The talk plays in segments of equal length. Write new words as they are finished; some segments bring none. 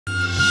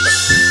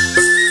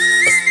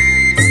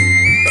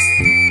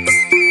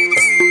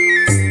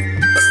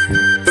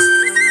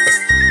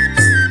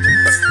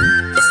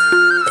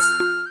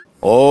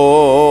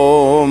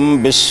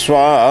ओम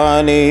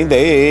विश्वानि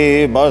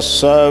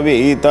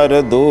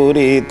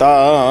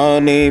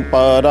देवसवितर्दुरितानि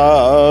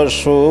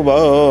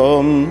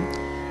पराशुभं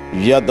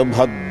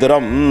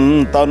यद्भद्रं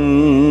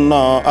तन्न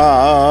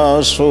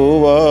आशुभम्।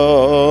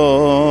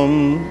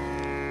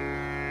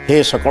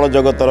 हे सकल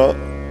जगतर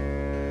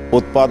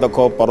उत्पादक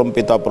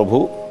परमपिता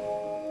प्रभु,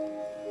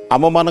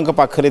 आम मानक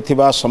पाखरे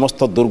थिबा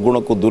समस्त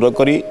दुर्गुण को दूर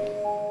करी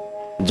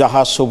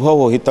जहाँ शुभ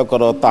और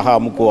हितकर ताहा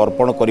आमको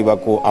अर्पण करने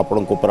को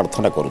आपण को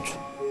प्रार्थना करुछु।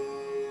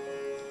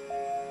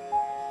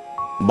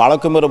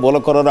 बालक मोर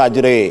बोलकर आज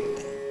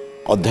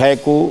अध्याय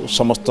को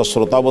समस्त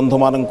श्रोता बंधु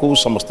मानू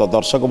समस्त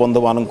दर्शक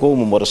बंधु मानू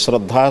मोर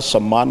श्रद्धा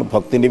सम्मान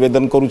भक्ति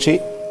निवेदन करुछि।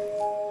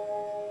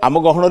 आम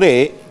गहन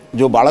रे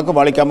जो बालक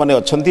बालिका माने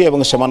अछंती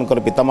एवं सेमानकर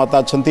पितामाता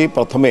अछंती,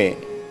 प्रथमे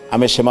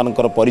आमे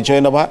सेमानकर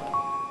परिचय नभा।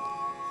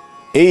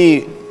 एई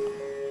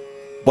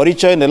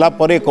परिचय नेला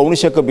परे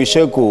कौनसी एक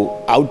विषय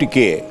को आउ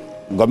टिके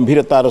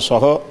गंभीरतार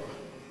सह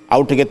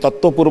आउ टिके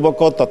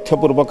तत्वपूर्वक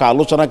तथ्यपूर्वक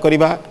आलोचना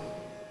करिबा,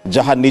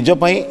 जहाँ निज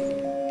पई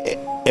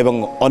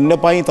एवं अन्य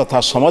पई तथा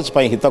समाज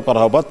पई हितकर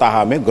हबा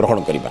ताहा आमे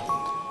ग्रहण करिबा।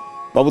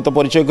 बाबू तो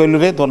परिचय कहलु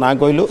रे, तो ना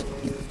कहलु?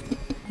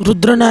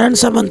 रुद्रनारायण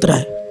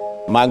सामंतराय।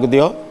 माँ को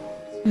दियो?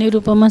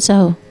 निरुपमा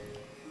साहू।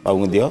 बाबू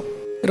को दियो?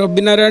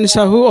 रविनारायण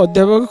साहू,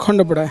 अध्यापक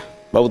खंडपड़ा।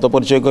 बाबू तो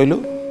परिचय कहलु?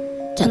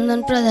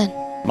 चंदन प्रधान।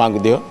 माँ को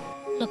दियो?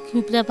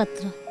 लक्ष्मीप्रिया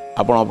पात्र।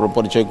 आपण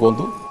परिचय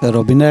कहतु?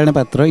 रविनारायण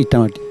पात्र,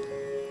 इटामाटी।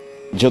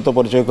 झील तो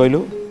परिचय कहलु?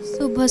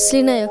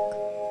 शुभश्री नायक।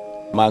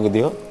 माँ को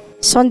दियो?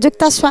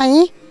 संयुक्ता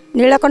स्वाई,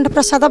 नीलकंठ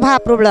प्रसाद,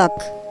 भापुर ब्लॉक।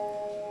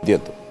 दियो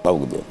तो बाबू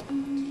को दियो?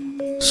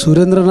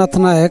 सुरेंद्रनाथ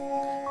नायक,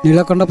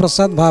 नीलकंठ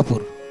प्रसाद,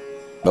 भापुर।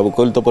 बाबू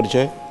कहलु तो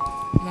परिचय?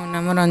 मो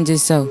नाम रंजित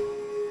साहू।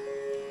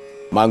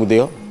 माँ को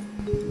दियो?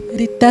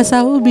 रीता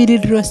साहू,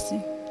 बिरेडी रस्सी।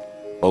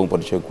 बाबू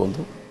परिचय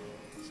कहतु?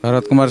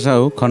 शरद कुमार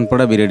साहू,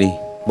 खनपड़ा बिरेडी।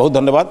 बहुत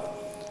धन्यवाद।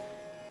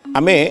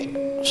 आमे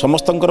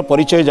समस्तंकर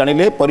परिचय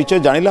जानिले, परिचय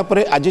जानिला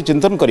परे आज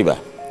चिंतन करिबा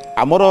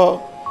आमर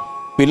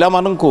पिला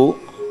माननकु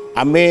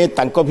आमे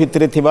तांको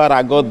भितरे थिबा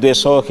राग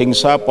द्वेष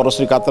हिंसा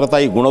परश्री कातरता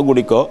ई गुण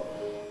गुड़िक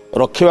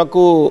रखिबा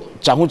को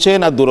चाहूछे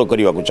ना दूर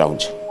करिबा को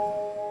चाहूछे?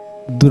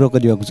 दूर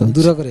करिबा को चाहूछे।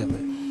 दूर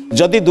करिबा।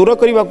 जदि दूर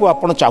करिबा को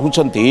आपण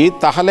चाहूछंती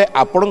ताहाले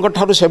आपणक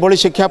ठारु सेभली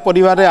शिक्षा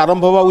परिवार रे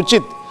आरंभ होवा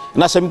उचित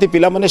ना सेमति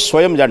पिला माने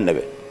स्वयं जान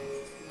नेबे?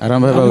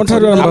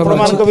 आपण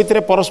मानक भितरे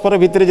परस्पर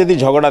भितरे जदि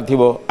झगड़ा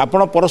थिबो,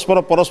 आपण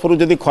परस्पर परस्पर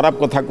जदि खराब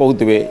कथा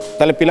कहउतिबे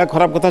ताले पिला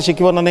खराब कथा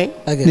शिखिबो ना नै?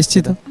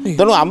 निश्चित।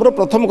 तेणु आमर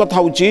प्रथम कथा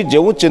होची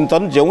जेउ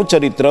चिंतन जेउ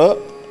चरित्र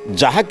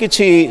जहा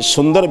किछि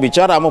सुंदर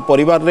विचार आम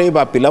परिवार रे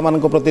बा पिला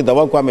मानक प्रति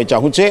दवा को आमे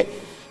चाहूचे,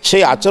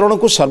 से आचरण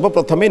को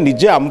सर्वप्रथमे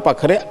निजे आम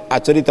पाखरे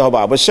आचरित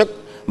होबा आवश्यक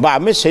बा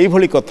आमे सेही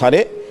भली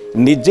कथारे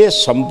निजे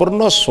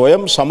संपूर्ण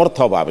स्वयं समर्थ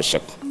होबा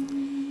आवश्यक।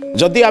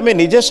 जदि आमे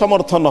निजे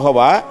समर्थ न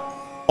होबा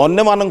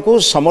अन्य मानकु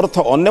समर्थ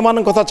अन्य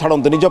मान कथा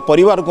छाड़ते निज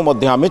परिवार को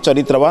मध्य आमे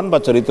चरित्रवान बा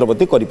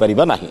चरित्रवती करि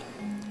परिबा नाही।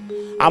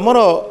 आमर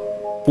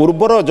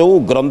पूर्वर जो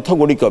ग्रंथ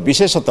गुड़िक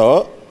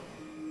विशेषतः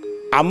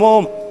आम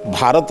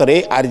भारत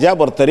रे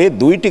आर्यावर्त रे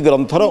दुईटी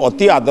ग्रंथर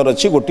अति आदर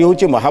अच्छी, गोटे हूँ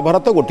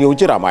महाभारत, गोटे हूँ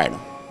रामायण।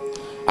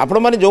 आपण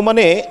मैंने जो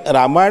मैंने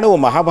रामायण और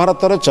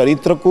महाभारतर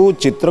चरित्र को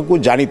चित्र को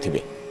जानी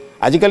थे,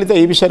 आजिकल तो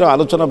ये विषय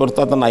आलोचना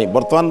बर्तमान ना।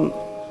 बर्तमान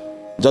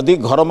जदि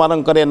घर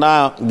मानकरे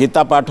ना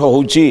गीता पाठ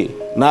होउची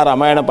ना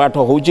रामायण पाठ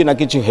होउची ना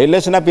किछि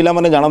हेले सिना पिला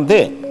माने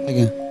जानते।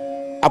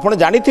 आपण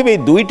जानिथिबे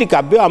दुईटी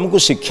काव्य हमकु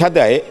शिक्षा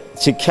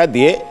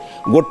दिए।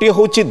 गोटे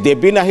होउची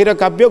देवी नाहीर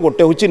काव्य,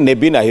 गोटे होउची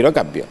नेबी नाहीर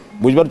काव्य।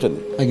 बुझ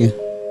पारछथि?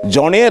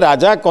 जणे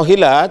राजा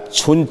कहिला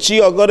छुंची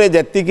अगरे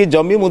जतिकी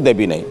जमी मु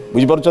देबी नाही।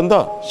 बुझ पारछन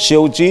त? से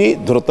होउची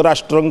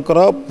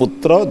धृतराष्ट्रंकर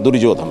पुत्र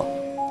दुर्योधन।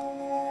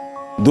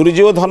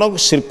 दुर्योधन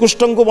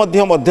श्रीकृष्ण को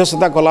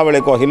मध्यस्थता कला बेले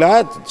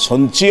कहला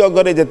छंची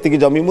अगरे जतिकी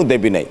जमी मु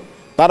देबी नहीं।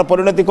 तार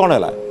परिणति कौन है?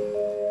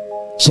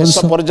 शेष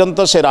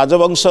पर्यंत से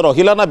राजवंश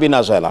रहिला ना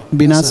विनाश है?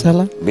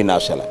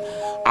 विनाश है।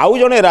 आउ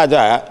जने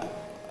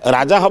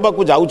राजा हवा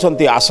को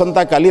जाउछंती,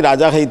 आसंता काली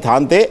राजा हई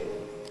थांते,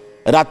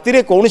 राति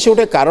रे कौनसी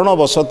गोटे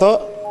कारणवशत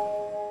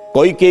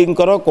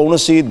कैकेयींकर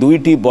कौनसी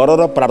दुईटी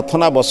बरर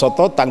प्रार्थना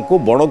वशत तांको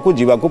बण को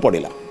जीवाकू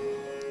पड़िला।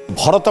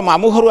 भरत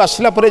मामू घर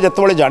आसिला परे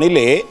जेतेबेले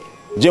जानिले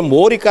जे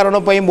मोरी कारण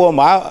पाई मो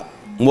माँ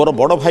मोर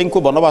बड़ भाई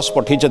को वनवास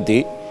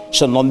पठेइछंती,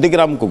 से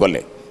नंदीग्राम को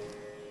गले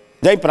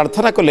जाई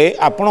प्रार्थना कले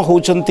आपण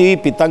होउछंती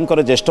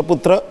पितांकर ज्येष्ठ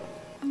पुत्र।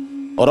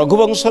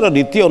 रघुवंशर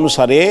रीति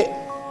अनुसार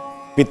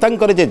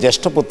पितांकर जे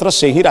ज्येष्ठ पुत्र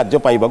से ही राज्य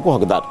पाइबाकू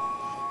हकदार।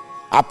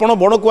 आपण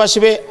बण को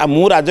आसबे,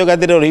 मु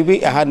राजगादी रे रहिबी,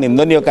 यह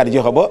निंदनीय कार्य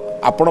हब,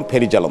 आपण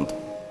फेरी चलंतु।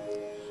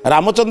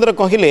 रामचंद्र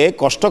कहिले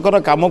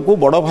कष्टकर काम को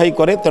बड़ भाई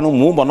करे, तेणु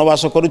मु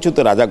वनवास करूछु,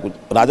 तो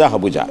राजा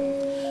हबु जा।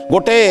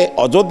 गोटे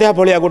अयोध्या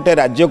भाया गोटे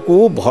राज्य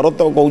को भरत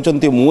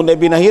कहते मु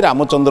नेबी नहीं,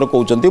 रामचंद्र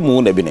कहते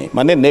मु नेबी नहीं,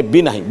 माने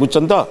नेबी नहीं।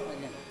 बुझन तो?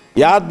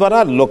 या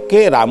द्वारा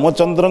लोके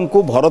रामचंद्र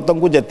को भरत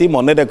को जति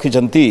मन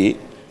रखिंट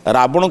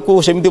रावण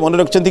को सेमती मन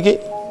रखिंट कि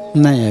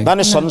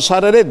माने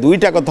संसार रे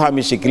दुईटा कथा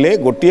आम शिखिले।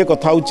 गोटे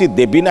कथा हूँ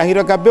देवी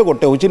नाहीर काव्य,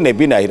 गोटे हूँ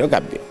नेबी नाहीर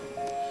काव्य।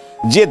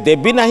 जे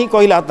देवी नाही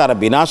कहला तार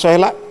विनाश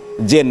है,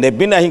 जे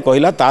नेबी नाही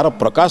कहला तार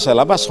प्रकाश है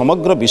बा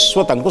समग्र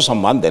विश्व तांको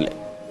सम्मान देले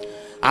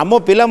आम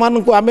पिला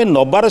मानकु आमे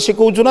नबार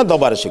शिखौछु ना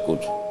दबार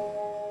शिखौछु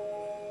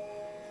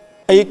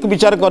एक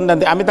विचार करना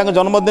आमे तांको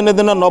जन्मदिन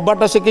दिन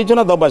नबाटा शिखैछु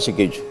ना दबा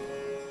शिखैछु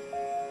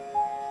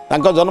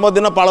तांको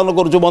जन्मदिन पालन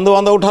करूछु बंधु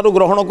बांधव ठारू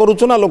ग्रहण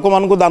करूछु ना लोक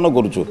मानकु दान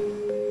करूछु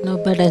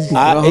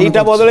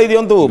एटा बदलै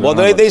दियंतु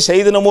बदलै दे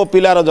सेही दिन मो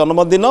पिलार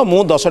जन्मदिन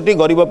मु 10टी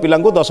गरीब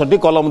पिलांकु 10टी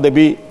कलम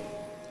देबी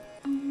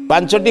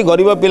 5टी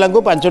गरीब पिलांकु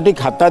 5टी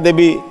खाता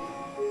देबी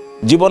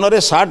जीवन में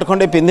सार्ट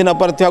खंडे पिंधि न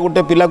पार्थिया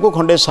गोटे पिला को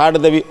खंडे सार्ट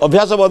देवी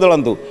अभ्यास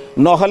बदलतु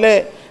नहले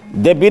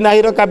देवी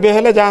नाहीर काव्य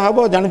हेले जहाँ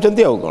हम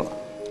जानते आउ कौन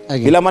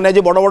पिला माने आज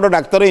बड़ बड़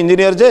डाक्तर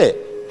इंजीनियर जे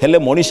हेले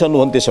मनीष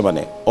नुहंती से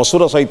माने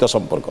असुर सहित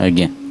संपर्क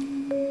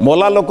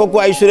मला लोक को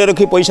आईसीयू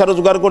रखी पैसा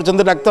रोजगार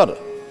कर डाक्तर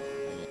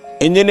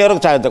इंजीनियर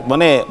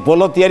माने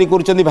पोल तैयारी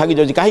कर भागी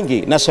जाऊँ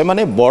कहीं ना से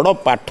माने बड़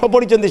पाठ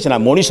पढ़ी सीना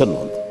मनीष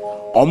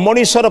नुहंती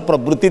अमनीषर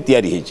प्रवृत्ति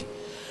तैयारी होती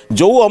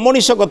जो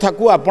अमनीष कथा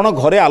को आपण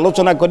घरे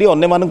आलोचना करी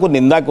अन्य मानक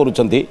निंदा करुँच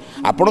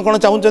आपण कौन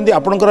चाहते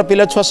आपंकर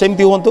पिला छुआ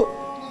सेमती हूँ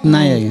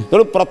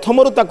तेणु प्रथम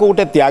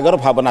गोटे त्यागर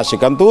भावना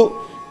शिखातु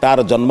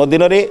तार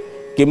जन्मदिन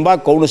किंबा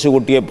कौन से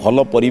गोटे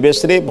भल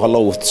परिवेश रे भल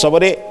उत्सव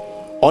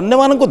अन्य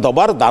मानक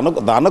दबार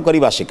दान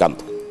करने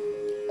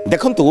शिखातु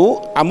देखंतु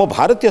आम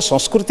भारतीय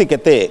संस्कृति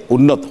केते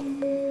उन्नत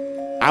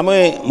आम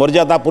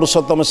मर्यादा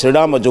पुरुषोत्तम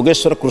श्रीराम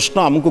जोगेश्वर कृष्ण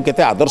आमको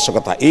केते आदर्श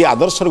कथा ये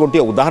आदर्श गोटे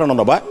उदाहरण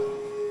नवा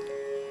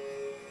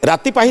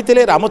राति पाही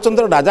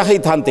रामचंद्र राजा होई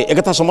थांते एक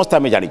कथा समस्त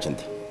आम जानी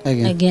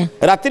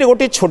राति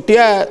गोटे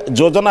छोटिया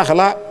योजना है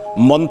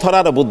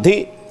मंथरार बुद्धि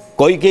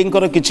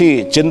कैकेयींकर किछि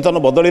चिंतन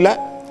बदलिला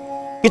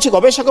किछि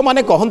गवेषक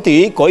माने कहती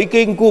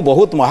कैकेयी को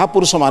बहुत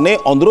महापुरुष माने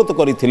अनुरोध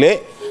करथिले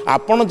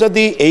आपण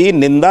जदि एई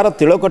निंदार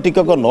तिलक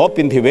टिकक न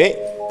पिंधिबे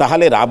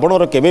ताहाले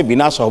रावणर केबे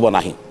विनाश होबो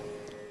नाही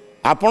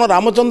आपण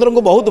रामचंद्र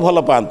को बहुत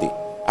भल पाती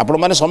आपण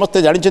माने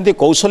समस्ते जानिछन्ति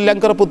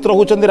कौशल्यांकर पुत्र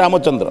होचन्ति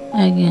रामचंद्र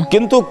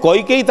किंतु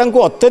कैकेयी तांको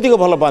अत्यधिक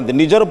भल पाती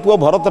निजर पुओ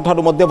भरत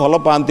ठारू मध्य भल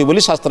पाती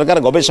बोली शास्त्रकार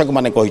गवेषक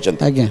माने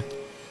कहिछन्ति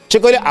से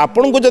कहले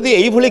आपण को जदि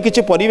एई भली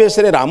किछि परिवेश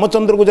रे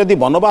रामचंद्र को जदि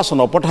वनवास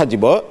न पठा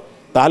जिवो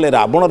ताहाले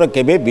रावणर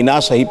केबे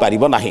विनाश होई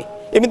पारिबो नाही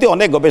एमिति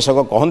अनेक गवेषक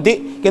कहन्ति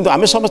किंतु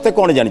आमे समस्ते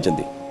कोन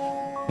जानिछन्ति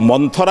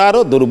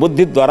मंथरार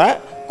दुर्बुद्धि द्वारा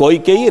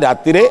कैकेयी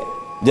राति रे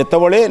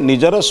जेतेबेले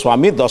निजर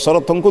स्वामी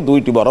दशरथ को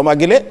 2टी वर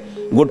मागिले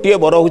गोटे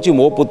वर हूँ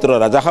मो पुत्र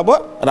राजा हम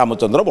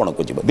रामचंद्र बण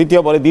को जीव द्वितीय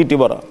वर 2टी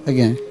वर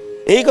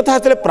यही कथा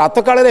जो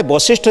प्रातः काल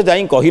वशिष्ठ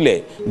जाई कहले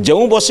जो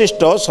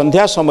वशिष्ठ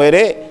संध्या समय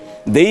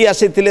दे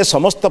आसी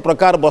समस्त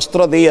प्रकार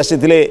वस्त्र दे आसी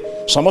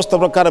समस्त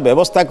प्रकार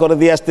व्यवस्था कर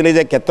दी आसते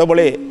जे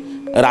केतबले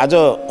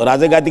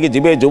राजगादी के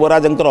जीवे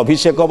युवराजंकर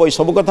अभिषेक हम ये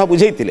सब कथा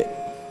बुझे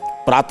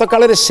प्रातः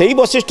काल से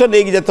वशिष्ठ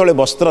नहीं जिते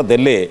वस्त्र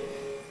देले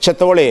से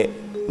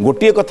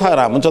गोटे कथा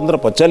रामचंद्र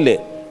पचारे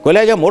कहले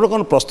आज्ञा मोर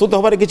कौन प्रस्तुत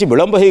हबार किसी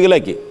विलंब हो गला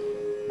कि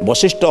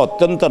वशिष्ठ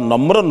अत्यंत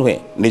नम्र नुहे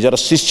निजर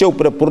शिष्य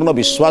उपर पूर्ण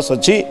विश्वास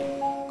अच्छी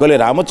कहले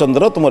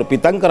रामचंद्र तुम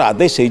पितांकर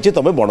आदेश होती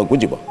तुम बण को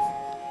जीव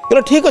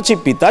कहले ठीक अच्छे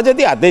पिता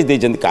जदि आदेश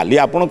देते काली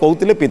आप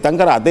कहते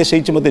पितांकर आदेश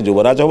होती मत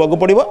युवराज होगा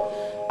पड़ो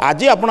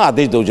आज आप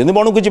आदेश दौरान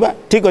बण को जीवा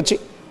ठीक अच्छे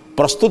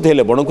प्रस्तुत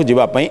हेले बण को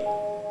जीवाई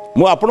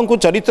मु आपन को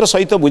चरित्र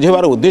सहित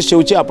बुझेबार उद्देश्य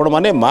होची आपण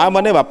माने माँ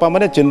माने बापा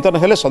माने चिंतन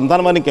हेले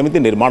संतान माने केमिति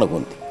निर्माण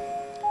होती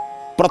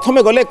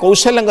प्रथमे गले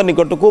कौशल्या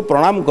निकट को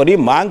प्रणाम करी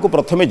माँ को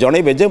प्रथमे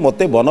जनइबे जे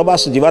मते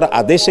वनवास जीवार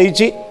आदेश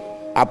होईची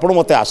आपण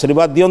मते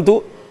आशीर्वाद दियंतु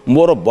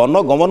मोर वन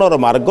गमनर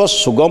मार्ग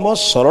सुगम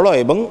सरल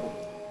एवं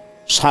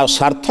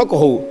सार्थक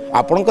हो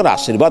आपणकर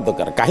आशीर्वाद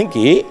दरकार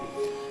कहीं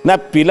ना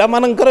पिला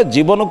मानकर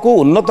जीवन को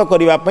उन्नत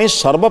करने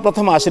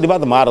सर्वप्रथम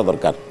आशीर्वाद मार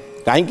दरकार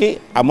कहीं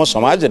आम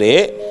समाज रे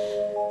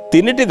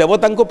 3टी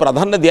देवता को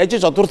प्राधान्य दिखाई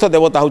चतुर्थ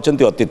देवता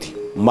होचंती अतिथि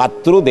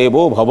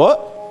मातृदेवो भव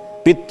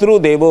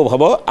पितृदेवो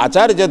भव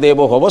आचार्य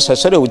देवो भव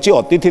शेष हूँ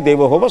अतिथि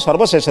देवो भव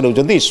सर्वशेष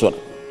होती ईश्वर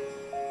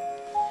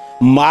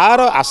मार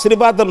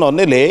आशीर्वाद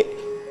ननेले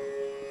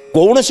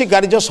कौन सी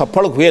कार्य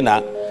सफल हुए ना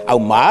आ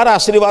मार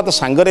आशीर्वाद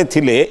सांगरे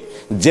थिले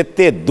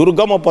जेते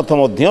दुर्गम पथ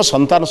मध्य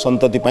संतान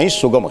संतति पाई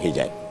सुगम हो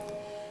जाए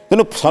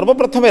तेणु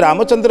सर्वप्रथमे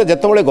रामचंद्र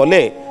जेतेबेले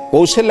गले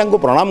कौशल्या को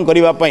प्रणाम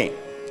करने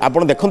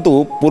आपण देखंतु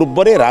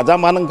पूर्वरे राजा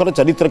मानकर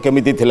चरित्र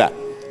केमिति थिला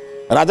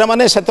राजा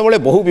माने सेतेबेले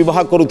बहु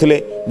विवाह करुथिले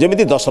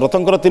जेमिति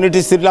दशरथंकर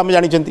 3टी स्त्री आम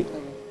जानिछंती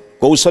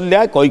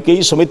कौशल्या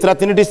कैकेयी सुमित्रा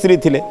 3टी स्त्री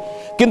थिले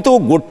किंतु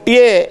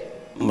गोटिए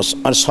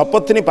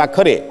सपत्नी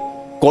पाखरे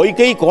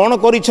कैकेयी कौन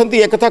करिछंती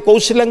एक कथा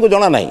कौशल्या को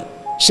जना नाही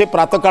से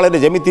प्रातः काल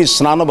जेमिति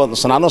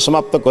स्नान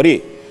समाप्त करी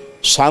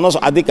स्नान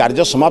आदि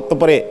कार्य समाप्त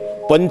परे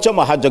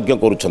पंचमहायज्ञ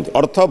करुछंती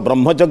अर्थ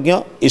ब्रह्मयज्ञ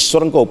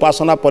ईश्वर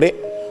उपासना परे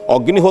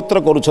अग्निहोत्र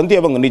करुछंती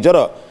एवं निजर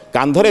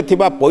कांधरे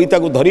थिबा पईता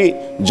को धरी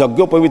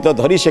यज्ञोपवीत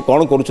धरी से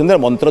कौन करुछंती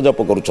मंत्र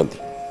जप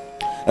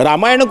करुछंती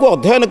रामायण को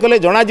अध्ययन कले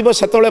जना जीव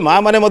सेतबेले माँ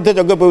माने मध्य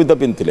यज्ञोपवीत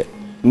पिंधिले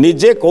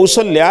निजे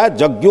कौशल्या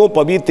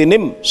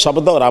यज्ञोपवीतिनीम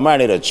शब्द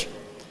रामायण अच्छी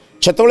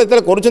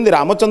सेतबेले करुछंती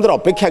रामचंद्र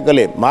अपेक्षा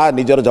कले माँ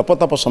निजर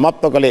जपतप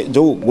समाप्त कले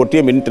जो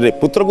गोटे मिनिट रे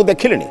पुत्र को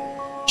देखिले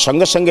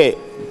संगे संगे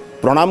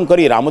प्रणाम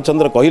करी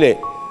रामचंद्र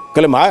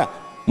कहले माँ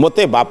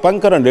ମୋତେ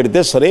ବାପାଙ୍କର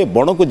ନିର୍ଦ୍ଦେଶରେ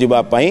ବଣକୁ ଯିବା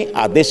ପାଇଁ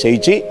ଆଦେଶ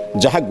ହେଇଛି,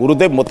 ଯାହା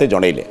ଗୁରୁଦେବ ମୋତେ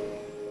ଜଣେଇଲେ।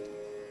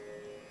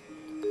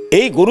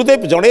 ଏଇ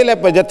ଗୁରୁଦେବ ଜଣେଇଲେ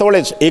ଯେତେବେଳେ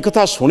ଏ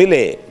କଥା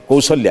ଶୁଣିଲେ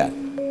କୌଶଲ୍ୟା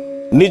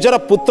ନିଜର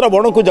ପୁତ୍ର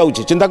ବଣକୁ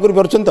ଯାଉଛି, ଚିନ୍ତା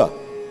କରିପାରୁଛନ୍ତି ତ?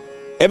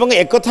 ଏବଂ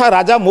ekatha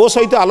ରାଜା ମୋ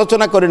ସହିତ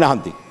ଆଲୋଚନା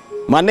କରିନାହାନ୍ତି,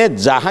 ମାନେ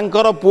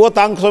ଯାହାଙ୍କର ପୁଅ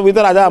ତାଙ୍କ ସହିତ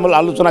ରାଜା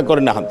ଆଲୋଚନା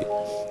କରିନାହାନ୍ତି,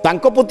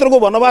 ତାଙ୍କ ପୁତ୍ରକୁ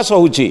ବନବାସ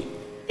ହେଉଛି।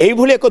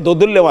 এইভাবে এক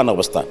দোদুল্যমান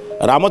অবস্থা।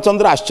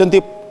 রামচন্দ্র আসছেন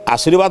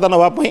আশীর্বাদ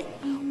নেওয়া,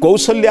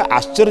 কৌশল্যা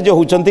আশ্চর্য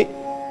হচ্ছেন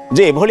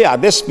যে এভাবে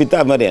আদেশ পিতা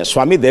মানে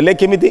স্বামী দেলে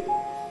কেমিতি।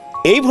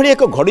 এইভাবে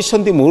এক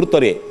ঘড়িছন্তি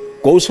মুহূর্তে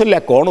কৌশল্যা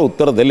কণ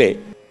উত্তর দেলে?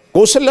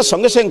 কৌশল্যা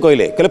সঙ্গে সঙ্গে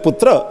কহিলে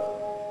পুত্র,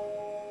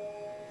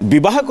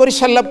 বিবাহ করে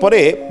সারা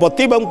পরে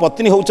পতি এবং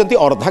পত্নী হচ্ছেন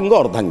অর্ধাঙ্গ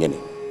অর্ধাঙ্গিনী।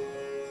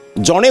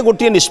 জনে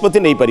গোটিয়ে নিষ্পত্তি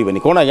নেই পারিবেনি।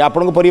 কোণ আজ্ঞা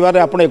আপনার পরিবারে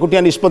আপনার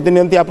একুটিয়া নিষ্পত্তি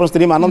নিয়ন্তি, আপনার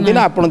স্ত্রী মানନ୍ତି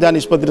না আপনার যা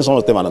নিষ্পত্তি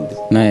সমস্তে মানନ୍ତି?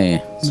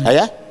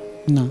 আজ্ঞা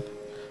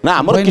না,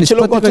 আমার কিছু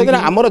লোক অনেক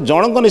আমার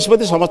জনক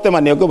নিষ্পত্তি সমস্তে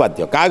মানিବାକୁ বাধ্য।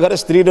 কাହା ঘরে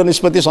স্ত্রীর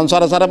নিষ্পত্তি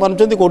সংসার সারা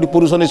মানুষের, কোটি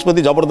পুরুষ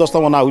নিষ্পত্তি জবরদস্ত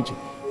মনা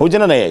হচ্ছে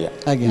না নাই? আজ্ঞা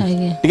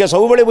ঠিক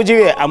সবুলে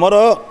বুঝিবে, আমার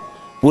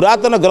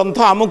পুরাতন গ্রন্থ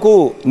আমକୁ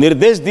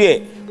নির্দেশ দিয়ে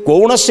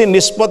কৌশি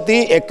নিষ্পত্তি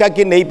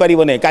একাকি নেই পারিব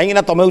না, কাহিঁকি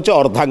না তুমি হচ্ছে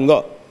অর্ধাঙ্গ।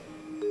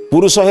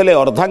 পুরুষ হলে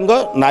অর্ধাঙ্গ,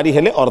 নারী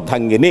হলে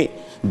অর্ধাঙ্গিনী।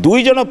 দুই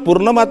জন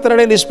পূর্ণ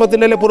মাত্রায় নিষ্পত্তি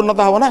নেলে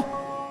পূর্ণতা হব না।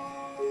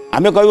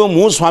 আমি কইব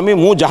মু স্বামী,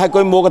 মু যাহা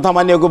কই মো কথা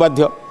মানিବାକୁ বাধ্য,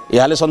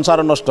 ইহালে সংসার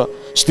নষ্ট।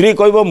 স্ত্রী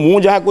কইব মু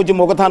যাহা কইছি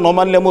মো কথা ন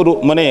মানলে মু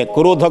মানে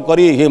ক্রোধ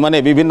করি মানে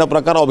বিভিন্ন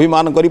প্রকার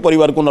অভিমান করি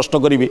পরিবারকে নষ্ট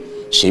করিবি,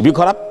 সে বি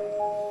খারাপ।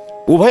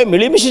 উভয়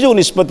মিলিমিশি যে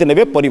নিষ্পত্তি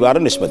নেবে পরিবার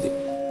নিষ্পত্তি।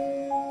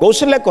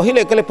 কৌশল্যা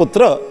কহিলে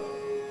পুত্র,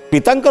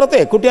 পিতাঙ্কর তো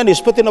একুটিয়া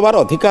নিষ্পত্তি নেবার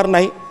অধিকার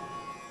নাই,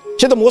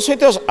 সে তো মো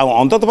সহিত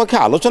অন্তত পক্ষে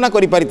আলোচনা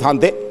করে পারি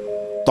থানতে।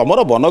 তোমার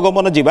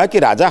বনগমন যা কি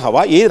রাজা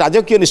হওয়া এই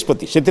রাজকীয়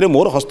নিষ্পত্তি, সেথিরে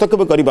মোর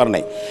হস্তক্ষেপ করিবার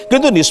নাই,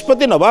 কিন্তু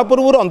নিষ্পত্তি নেওয়া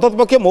পূর্বর অন্তত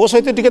পক্ষে মো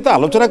সহিত টিকে তো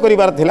আলোচনা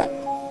করিবার থিলা।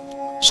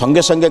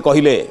 সঙ্গে সঙ্গে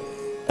কহিলে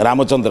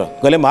রামচন্দ্র,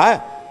 কহিলে মা,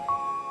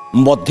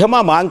 মধ্যমা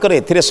মাঙ্কর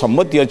এথিরে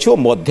সম্মতি ଅଛି ও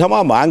মধ্যমা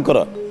মাঙ্কর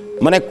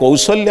মানে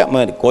কৌশল্যা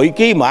মানে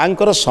কৈকেয়ী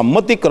মাঙ্কর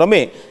সম্মতি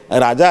ক্রমে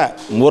রাজা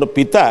মোর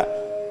পিতা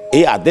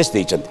এই আদেশ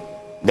ଦେଇଛନ୍ତି।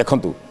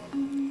 দেখন্তু,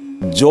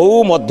 ଯେଉଁ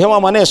ମଧ୍ୟମା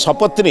ମାନେ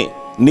ସପତ୍ନୀ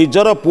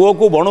ନିଜର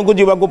ପୁଅକୁ ବଣକୁ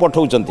ଯିବାକୁ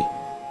ପଠାଉଛନ୍ତି,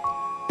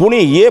 ପୁଣି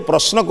ଇଏ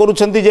ପ୍ରଶ୍ନ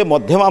କରୁଛନ୍ତି ଯେ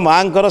ମଧ୍ୟମା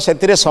ମାଙ୍କର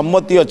ସେଥିରେ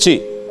ସମ୍ମତି ଅଛି।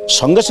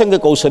 ସଙ୍ଗେ ସଙ୍ଗେ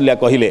କୌଶଲ୍ୟା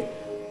କହିଲେ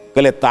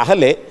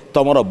ତାହେଲେ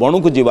ତମର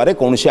ବଣକୁ ଯିବାରେ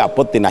କୌଣସି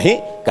ଆପତ୍ତି ନାହିଁ,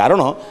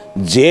 କାରଣ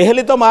ଯେ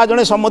ହେଲେ ତ ମା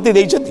ଜଣେ ସମ୍ମତି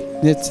ଦେଇଛନ୍ତି।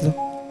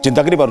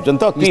 ଚିନ୍ତା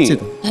କରିପାରୁଛନ୍ତି ତ କି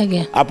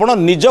ଆପଣ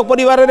ନିଜ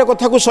ପରିବାରରେ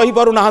କଥାକୁ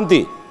ସହିପାରୁନାହାନ୍ତି?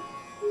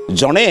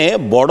 ଜଣେ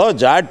ବଡ଼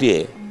ଯାଟିଏ,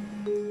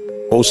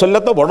 କୌଶଲ୍ୟା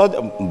ତ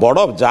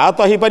ବଡ଼ ଯା ତ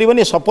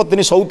ହେଇପାରିବନି,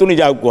 ସପତ୍ନୀ ସୌତୁଣୀ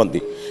ଯାହାକୁ କୁହନ୍ତି,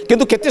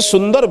 କିନ୍ତୁ କେତେ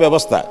ସୁନ୍ଦର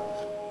ବ୍ୟବସ୍ଥା।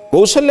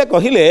 କୌଶଲ୍ୟା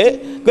କହିଲେ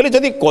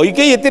ଯଦି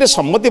କୈକେୟୀ ଏଥିରେ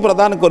ସମ୍ମତି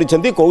ପ୍ରଦାନ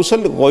କରିଛନ୍ତି,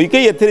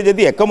 କୈକେୟୀ ଏଥିରେ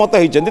ଯଦି ଏକମତ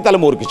ହେଇଛନ୍ତି, ତାହେଲେ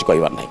ମୋର କିଛି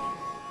କହିବାର ନାହିଁ।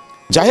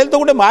 ଯାହେଲେ ତ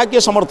ଗୋଟେ ମା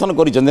କିଏ ସମର୍ଥନ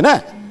କରିଛନ୍ତି ନା,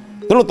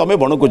 ତେଣୁ ତମେ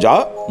ବଣକୁ ଯାଅ,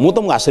 ମୁଁ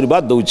ତମକୁ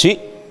ଆଶୀର୍ବାଦ ଦେଉଛି,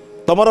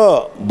 ତମର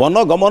ବନ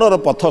ଗମନର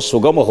ପଥ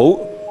ସୁଗମ ହଉ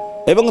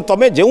ଏବଂ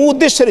ତମେ ଯେଉଁ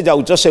ଉଦ୍ଦେଶ୍ୟରେ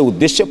ଯାଉଛ ସେ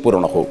ଉଦ୍ଦେଶ୍ୟ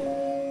ପୂରଣ ହଉ।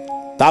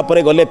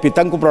 ତାପରେ ଗଲେ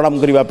ପିତାଙ୍କୁ ପ୍ରଣାମ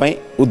କରିବା ପାଇଁ।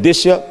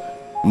 ଉଦ୍ଦେଶ୍ୟ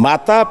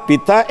ମାତା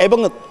ପିତା ଏବଂ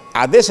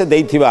ଆଦେଶ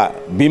ଦେଇଥିବା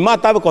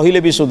ବିମାତା କହିଲେ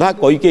ବି ସୁଦ୍ଧା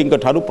କୈକେୟୀଙ୍କ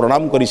ଠାରୁ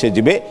ପ୍ରଣାମ କରି ସେ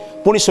ଯିବେ,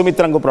 ପୁଣି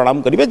ସୁମିତ୍ରାଙ୍କୁ ପ୍ରଣାମ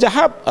କରିବେ,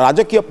 ଯାହା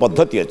ରାଜକୀୟ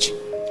ପଦ୍ଧତି ଅଛି।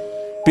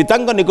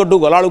 ପିତାଙ୍କ ନିକଟକୁ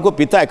ଗଲାବେଳକୁ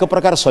ପିତା ଏକ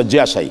ପ୍ରକାର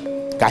ଶଯ୍ୟାଶାୟୀ।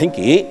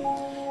 କାହିଁକି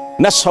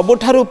ନା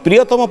ସବୁଠାରୁ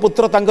ପ୍ରିୟତମ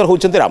ପୁତ୍ର ତାଙ୍କର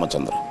ହେଉଛନ୍ତି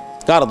ରାମଚନ୍ଦ୍ର,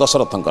 କାହାର?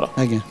 ଦଶରଥଙ୍କର।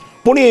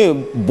 ପୁଣି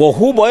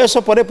ବହୁ ବୟସ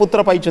ପରେ ପୁତ୍ର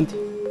ପାଇଛନ୍ତି।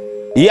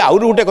 ଇଏ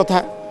ଆହୁରି ଗୋଟେ କଥା,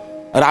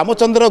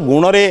 ରାମଚନ୍ଦ୍ର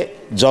ଗୁଣରେ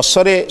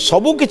ଯଶରେ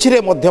ସବୁକିଛିରେ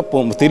ମଧ୍ୟ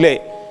ଥିଲେ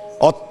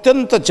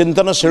ଅତ୍ୟନ୍ତ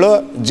ଚିନ୍ତନଶୀଳ,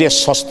 ଯେ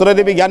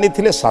ଶସ୍ତ୍ରରେ ବି ଜ୍ଞାନୀ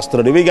ଥିଲେ,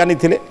 ଶାସ୍ତ୍ରରେ ବି ଜ୍ଞାନୀ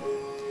ଥିଲେ।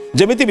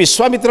 ଯେମିତି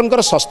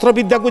ବିଶ୍ୱାମିତ୍ରଙ୍କର ଶସ୍ତ୍ର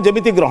ବିଦ୍ୟାକୁ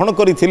ଯେମିତି ଗ୍ରହଣ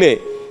କରିଥିଲେ,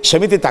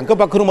 ସେମିତି ତାଙ୍କ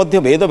ପାଖରୁ ମଧ୍ୟ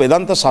ବେଦ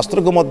ବେଦାନ୍ତ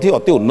ଶାସ୍ତ୍ରକୁ ମଧ୍ୟ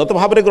ଅତି ଉନ୍ନତ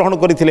ଭାବରେ ଗ୍ରହଣ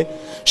କରିଥିଲେ।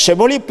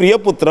 ସେଭଳି ପ୍ରିୟ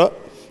ପୁତ୍ର,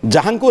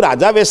 ଯାହାଙ୍କୁ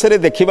ରାଜା ବେଶରେ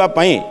ଦେଖିବା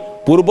ପାଇଁ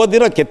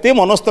ପୂର୍ବଦିନ କେତେ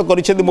ମନସ୍ଥ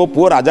କରିଛନ୍ତି ମୋ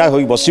ପୁଅ ରାଜା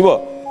ହୋଇ ବସିବ,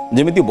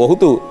 ଯେମିତି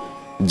ବହୁତ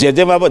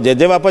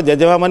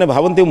ଜେଜେବାପା ମାନେ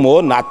ଭାବନ୍ତି ମୋ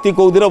ନାତି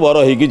କେଉଁ ଦିନ ବର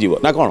ହେଇକି ଯିବ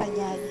ନା କ'ଣ,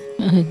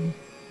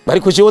 ଭାରି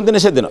ଖୁସି ହୁଅନ୍ତିନି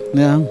ସେଦିନ?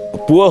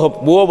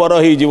 ପୁଅ ବର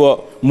ହେଇଯିବ,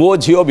 ମୋ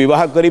ଝିଅ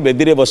ବିବାହ କରି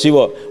ବେଦୀରେ ବସିବ,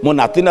 ମୋ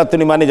ନାତି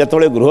ନାତୁଣୀ ମାନେ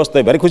ଯେତେବେଳେ ଗୃହସ୍ଥ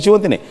ଭାରି ଖୁସି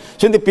ହୁଅନ୍ତିନି?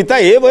 ସେମିତି ପିତା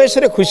ଏ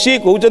ବୟସରେ ଖୁସି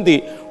କହୁଛନ୍ତି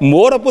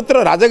ମୋର ପୁତ୍ର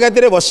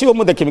ରାଜଗାଦିରେ ବସିବ,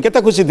 ମୁଁ ଦେଖିବି। କେତେ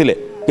ଖୁସି ଥିଲେ,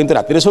 କିନ୍ତୁ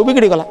ରାତିରେ ସବୁ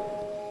ବିଗିଡ଼ିଗଲା।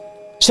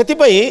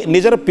 ସେଥିପାଇଁ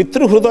ନିଜର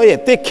ପିତୃ ହୃଦୟ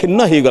ଏତେ କ୍ଷୁଣ୍ଣ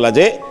ହେଇଗଲା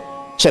ଯେ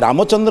ସେ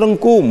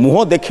ରାମଚନ୍ଦ୍ରଙ୍କୁ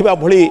ମୁହଁ ଦେଖିବା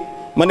ଭଳି,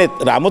 ମାନେ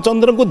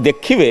ରାମଚନ୍ଦ୍ରଙ୍କୁ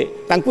ଦେଖିବେ,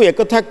 ତାଙ୍କୁ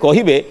ଏକଥା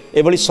କହିବେ,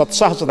 ଏଭଳି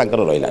ସତ୍ସାହସ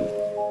ତାଙ୍କର ରହିଲାନି।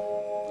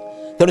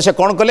 ତେଣୁ ସେ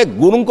କ'ଣ କଲେ,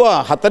 ଗୁରୁଙ୍କ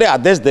ହାତରେ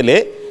ଆଦେଶ ଦେଲେ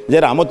ଯେ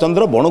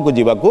ରାମଚନ୍ଦ୍ର ବଣକୁ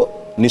ଯିବାକୁ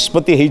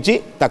ନିଷ୍ପତ୍ତି ହେଇଛି,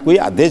 ତାକୁ ଏ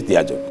ଆଦେଶ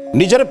ଦିଆଯାଉ।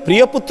 ନିଜର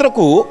ପ୍ରିୟ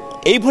ପୁତ୍ରକୁ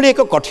ଏଇଭଳି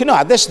ଏକ କଠିନ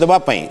ଆଦେଶ ଦେବା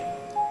ପାଇଁ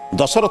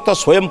ଦଶରଥ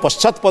ସ୍ୱୟଂ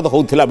ପଶ୍ଚାତପଦ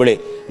ହେଉଥିଲା ବେଳେ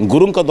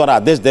ଗୁରୁଙ୍କ ଦ୍ୱାରା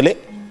ଆଦେଶ ଦେଲେ।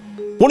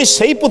 ପୁଣି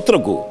ସେଇ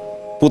ପୁତ୍ରକୁ,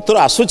 ପୁତ୍ର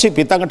ଆସୁଛି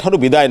ପିତାଙ୍କ ଠାରୁ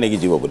ବିଦାୟ ନେଇକି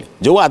ଯିବ ବୋଲି,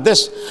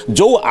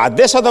 ଯେଉଁ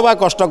ଆଦେଶ ଦେବା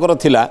କଷ୍ଟକର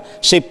ଥିଲା,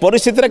 ସେଇ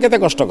ପରିସ୍ଥିତିରେ କେତେ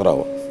କଷ୍ଟକର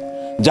ହେବ?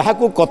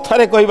 ଯାହାକୁ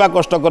କଥାରେ କହିବା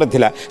କଷ୍ଟକର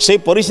ଥିଲା, ସେଇ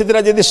ପରିସ୍ଥିତିରେ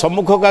ଯଦି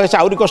ସମ୍ମୁଖକୁ ଆସେ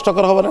ଆହୁରି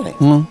କଷ୍ଟକର ହେବ ନା ନାହିଁ?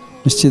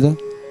 ନିଶ୍ଚିତ।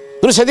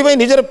 ତେଣୁ ସେଥିପାଇଁ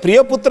ନିଜର ପ୍ରିୟ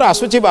ପୁତ୍ର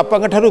ଆସୁଛି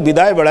ବାପାଙ୍କ ଠାରୁ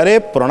ବିଦାୟ ବେଳାରେ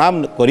ପ୍ରଣାମ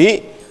କରି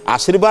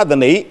ଆଶୀର୍ବାଦ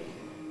ନେଇ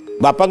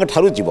बापा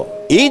ठारू जीव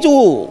यही जो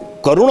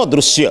करुण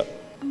दृश्य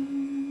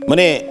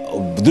माने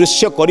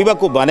दृश्य करने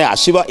को माने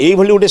आसवा यही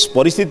गोटे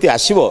परिस्थिति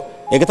आसो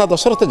एक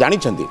दशरथ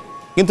जानते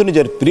किंतु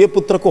निजर प्रिय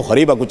पुत्र को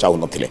हरैबा चाहू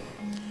नथिले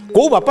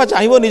कौ बापा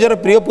चाहिए निजर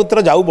प्रिय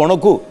पुत्र जाऊ बण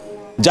को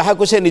जहाँ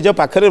को से निज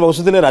पाखे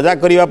बसुले राजा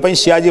करने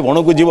सी आज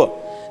बण को जीव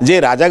जे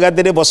राजा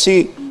गादी में बसी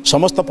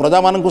समस्त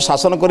प्रजा मान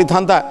शासन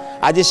करता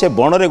आज से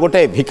बण में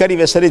गोटे भिकारी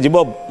वेशरे जीव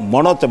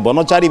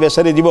बनचारी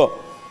वेशरे जीव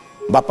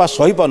बापा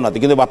सही पारना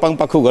कि बापा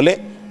पाखु गले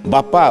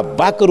बापा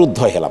बाकरुद्ध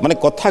है माने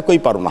कथा कही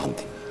पारना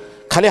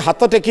खाली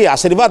हाथ टेकी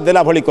आशीर्वाद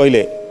देला भली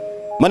कहले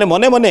माने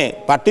मने मने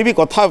पार्टी भी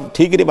कथा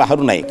ठीक रे बाहर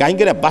ना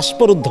कहीं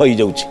बाष्परुद्ध हो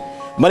जाऊँगी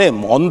माने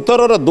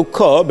अंतरर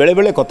दुख बेले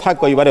बेले कथा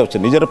कहबार अच्छे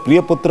निजर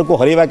प्रिय पुत्र को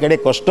हरैबा केड़े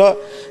कष्ट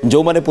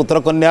जो माने पुत्र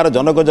कन्यार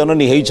जनक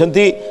जननी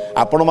होती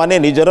आपण माने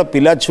निजर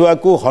पिला छुआ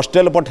को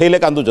हॉस्टेल पठेले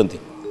कांदुचंती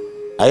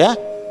आया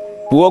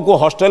पुओ को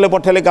हॉस्टेल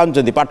पठेले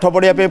कांदुचंती पाठ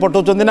पढ़िया पे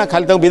पठाउचंती ना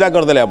खाली विदा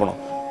करदेले आपण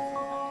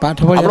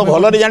पाठ आपण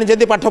भलरे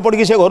जानिचंती पाठ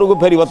पढ़ी से घर को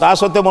फेरिबो ता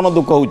सत्य मन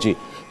दुख होउची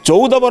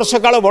 14 वर्ष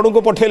काल बड़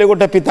को पठेले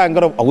गोटे पिता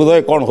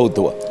हृदय कौन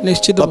होउथुवा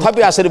निश्चित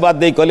तथापि आशीर्वाद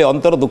दे कहले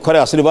अंतर दुखरे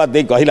आशीर्वाद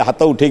दे कहले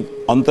हाथ उठे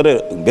अंतर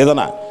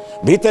वेदना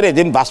भितर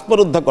जिन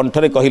बाष्परुद्ध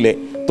कंठरे कहले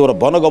तोर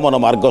वनगमन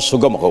मार्ग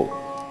सुगम हो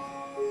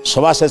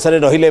सभा शेष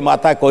रहिले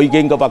माता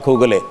कैकेयी पाखु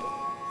गले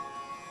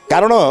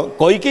कारण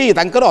कैकेयी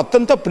तांकर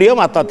अत्यंत प्रिय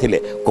माता थिले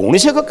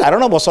कौनसी एक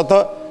कारण वशत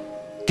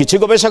किछि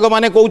गवेषक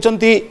माने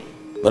कहउचंती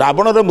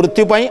रावणर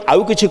मृत्यु पाई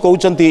आउ किछि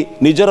कहउचंती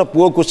निजर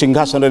पुओ को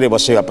सिंहासन रे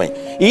बसेबा पाई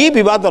ई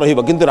विवाद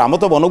रहिबो किंतु राम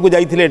तो वन को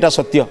जाइथिले एटा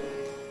सत्य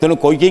तेणु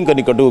कैकेयी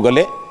निकट को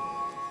गले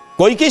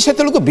कैकेयी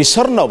सेतल को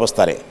विषर्ण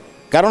अवस्था रे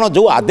कारण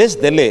जो आदेश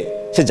देले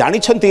से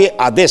जानिछंती ए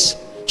आदेश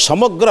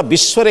समग्र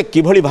विश्व रे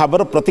किभली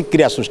भाबर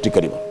प्रतिक्रिया सृष्टि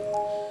करिवो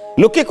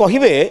लोके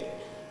कहिबे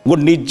गो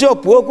निज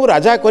पुओ को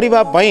राजा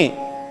करिबा पई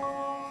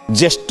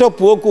ज्येष्ठ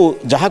पुओ को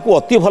जहा को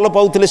अति भल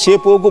पाउथिले से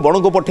पुओ को बण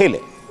को पठेले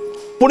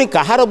पुणी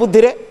कहार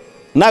बुद्धि रे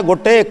ना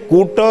गोटे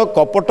कूट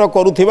कपट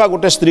करुथिबा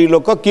गोटे स्त्री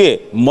लोक किए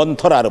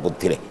मंथरार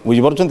बुद्धि रे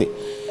बुझि परछंती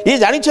ये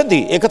जानते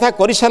एक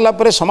कर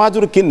सारापर समाज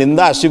कि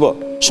निंदा आसब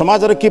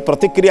समाज कि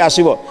प्रतिक्रिया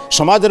आसब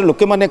समाज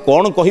लोके मैंने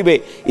कौन कहे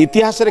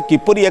इतिहास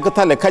किपर एक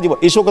लेखा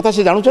सब कथा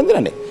से जानते ना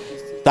नहीं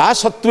ता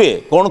सत्वे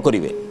कौन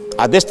करेंगे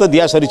आदेश तो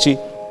दिया सरी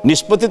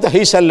निष्पत्ति तो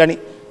हो सारा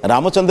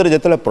रामचंद्र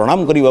जिते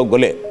प्रणाम करने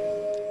गले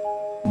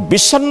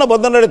विषन्न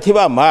बदन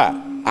में माँ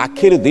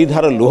आखिर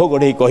दीधार लुह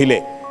गढ़े कहले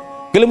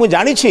कि मुझे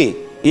जानी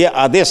ये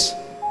आदेश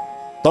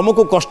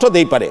तुमको कष्ट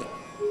दे पारे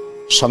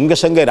संगे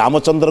संगे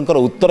रामचंद्र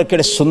उत्तर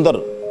केड़े सुंदर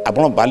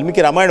आपण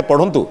वाल्मीकि रामायण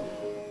पढ़ंतु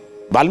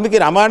वाल्मीकि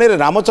रामायण रे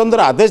रामचंद्र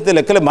आदेश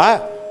देले कहले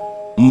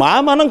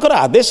माँ मानकर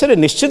आदेश रे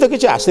निश्चित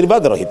किसी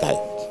आशीर्वाद रही था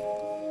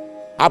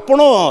आपण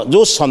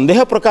जो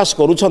संदेह प्रकाश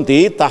करूछंती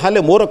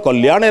ताहाले मोर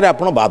कल्याण रे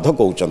आपण बाध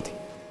कहउछंती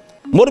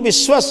मोर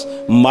विश्वास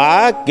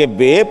माँ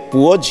केबे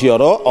पुओ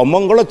झियर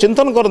अमंगल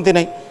चिंतन करती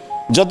नहीं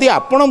जदि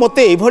आपण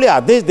मते एभली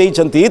आदेश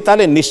देइछंती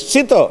ताले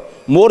निश्चित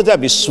मोर जा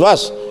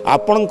विश्वास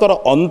आपणकर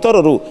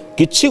अंतररू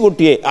किछि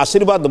गोटे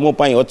आशीर्वाद मो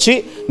पाई अछि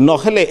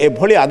नहेले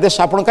एभली आदेश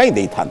आपण काई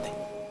देई थांते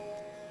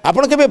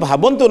आपण केबे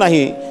भाबंतु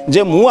नाही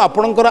जे मु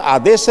आपणकर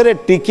आदेश रे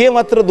टिके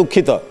मात्र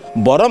दुखित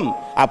बरम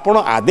आपण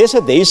आदेश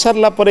देई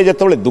सारला परे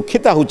जेतबेले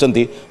दुखिता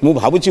होचंती मु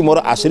भाबुची मोर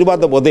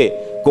आशीर्वाद बोधे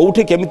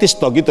कोउठी केमिति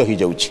स्थगित हो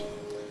जाउची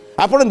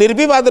आपण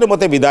निर्विवाद रे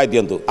मते विदाय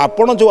दियंतु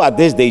आपण जो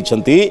आदेश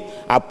देइछंती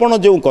आपण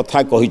जो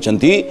कथा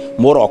कहिछंती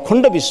मोर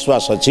अखंड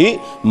विश्वास अछि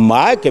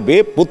माँ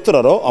केबे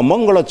पुत्रर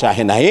अमंगल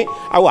चाहे नाही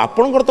आ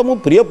आपणकर तो मु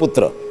प्रिय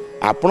पुत्र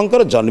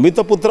आपणकर जन्मित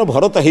पुत्र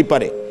भरत ही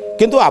पारे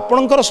किंतु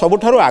आपणकर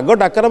सबठारु आग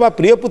डाकर बा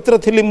प्रिय पुत्र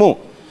थिली मु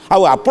आ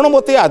आपण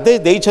मते आदेश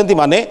देइछंती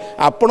माने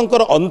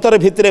आपणकर अंतर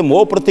भितरे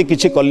मो प्रति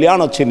किछि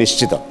कल्याण अछि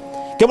निश्चित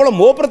केवल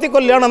मो प्रति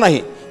कल्याण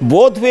नहीं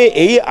बोध हुए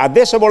यही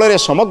आदेश बल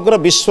समग्र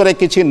विश्व में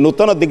किसी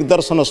नूतन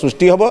दिग्दर्शन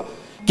सृष्टि हम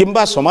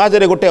किंबा समाज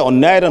रे गोटे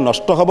अन्याय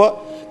नष्ट हम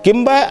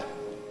किंबा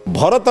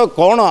भरत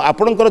कौन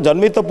आपणकर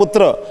जन्मित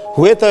पुत्र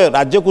हुए तो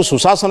राज्य को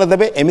सुशासन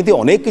देवे एमती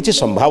अनेक किसी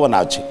संभावना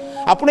अच्छी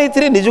आपण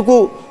ए निजक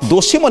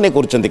दोषी मन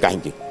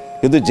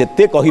कहीं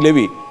जिते कहले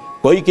भी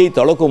कई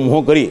तल को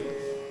मुँह करी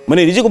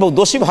मैंने निजक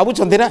दोषी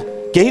भावुंट ना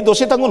कहीं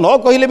दोषी न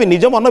कहले भी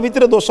निज मन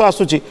भितर दोष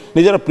आसूची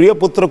निजर प्रिय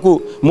पुत्र को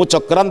मु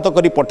चक्रांत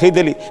करी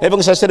पठेदेली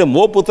एवं शेष में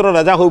मो पुत्र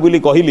राजा हो बोली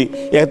कहली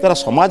यह द्वारा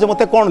समाज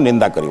मते कौन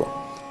निंदा करिवो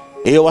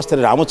ए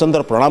अवस्था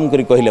रामचंद्र प्रणाम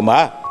करी कहले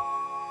माँ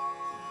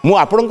मु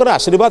आपणकर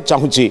आशीर्वाद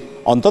चाहूँगी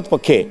अंतत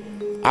पक्षे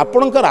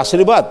आपणकर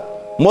आशीर्वाद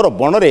मोर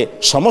बण में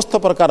समस्त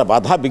प्रकार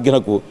बाधा विघ्न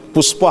को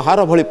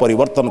पुष्पहार भली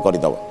परिवर्तन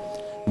करदेव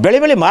बेले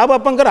बेले माँ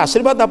बापांकर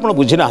आशीर्वाद आपण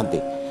बुझी नाहांती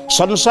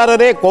संसार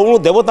रे कौन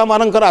देवता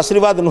मानकर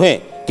आशीर्वाद नुहे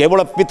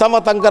केवल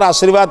पितामातांकर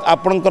आशीर्वाद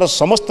आपणकर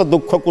समस्त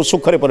दुख को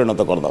सुखरे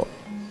परिणत करदेव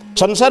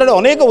संसार रे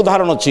अनेक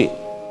उदाहरण अच्छी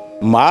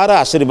मार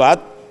आशीर्वाद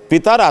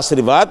पितार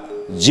आशीर्वाद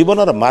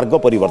जीवनर मार्ग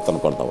परिवर्तन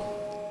करदेव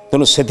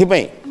तेणु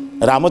से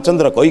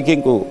रामचंद्र कैकेयी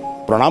को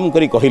प्रणाम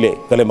करी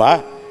कहले माँ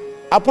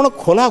आपण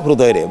खोला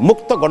हृदय रे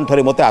मुक्त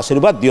कंठरे मते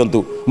आशीर्वाद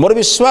दियंतु मोर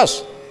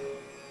विश्वास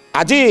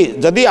आज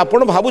जदि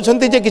आपण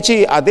भावुछंती जे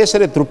किछि आदेश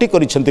रे त्रुटि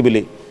करिछंती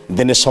बिली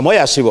दिने समय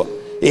आसीबो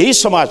यही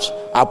समाज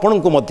आपण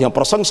को मध्य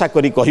प्रशंसा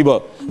करी कहब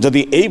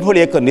जदि एभली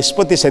एक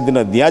निष्पत्ति से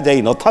दिन दि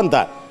जाई न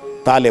था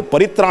ताले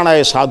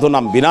परित्राणाय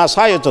साधुनाम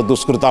विनाशाय च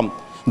दुष्कृतम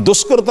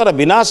दुष्कृतर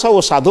विनाश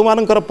और साधु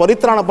मानकर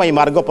परित्राण पर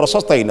मार्ग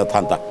प्रशस्त ही न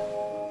था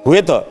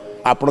हुए तो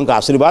आपण का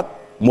आशीर्वाद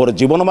मोर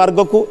जीवन मार्ग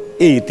को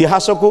ये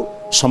इतिहास को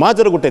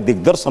समाज गोटे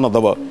दिग्दर्शन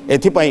दब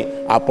एथिपाई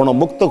आपण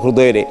मुक्त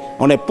हृदय रे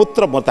अने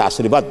पुत्र मत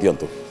आशीर्वाद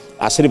दियंतु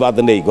आशीर्वाद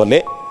नहीं गले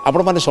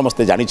आपण माने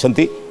समस्ते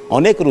जानिछंती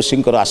अनेक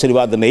ऋषिंकर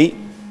आशीर्वाद नहीं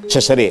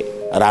शेषे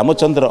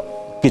रामचंद्र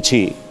किछि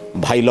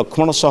भाई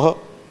लक्ष्मण सह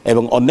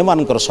एवं अन्य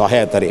मानकर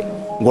सहायता रे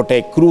गोटे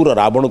क्रूर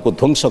रावण को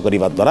ध्वंस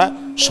करने द्वारा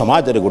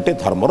समाज रे गोटे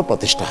धर्मर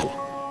प्रतिष्ठा है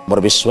मोर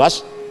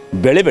विश्वास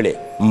बेले बेले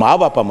माँ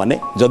बापा माने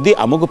जदि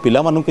आमको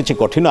पिला मानू किछि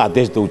कठिन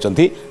आदेश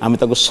दउचंती आमे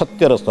ताको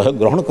सत्यर सह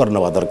ग्रहण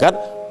करनवा दरकार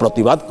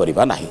प्रतिवाद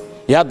करबा नाही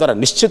या द्वारा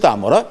निश्चित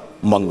आमर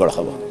मंगल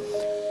हबो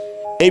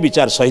ए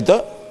विचार सहित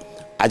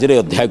आज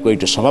अध्याय को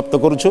ये समाप्त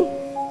करुछु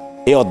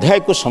ए अध्याय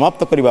को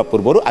समाप्त करने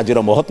पूर्व आज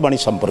महत्वाणी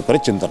संपर्क में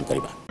चिंतन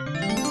करवा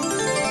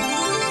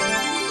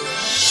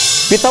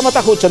पितामाता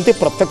होचंती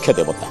प्रत्यक्ष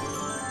देवता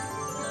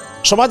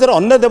समाज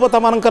अन्य देवता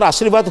मानकर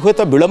आशीर्वाद हुए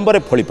तो विलंब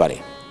फली पारे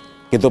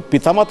किंतु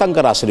पितामाता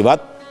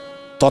आशीर्वाद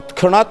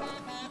तत्क्षणात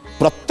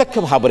प्रत्यक्ष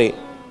भाव में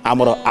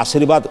आमर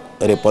आशीर्वाद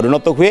रे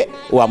परिणत हुए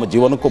और आम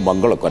जीवन को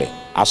मंगल करे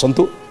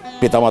आसंतु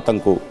पितामाता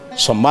को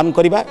सम्मान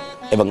करवा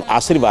एवं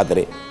आशीर्वाद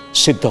रे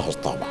सिद्ध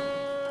हस्त हवा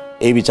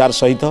ए विचार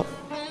सहित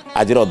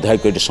आज अध्याय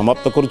को ये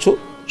समाप्त करुछु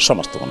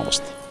समस्त को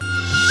नमस्ते।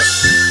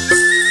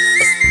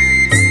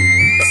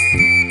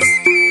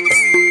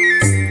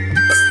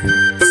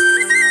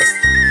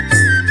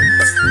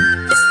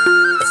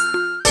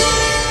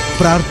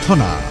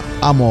 प्रार्थना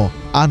आम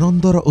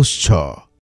आनंदर उत्सव।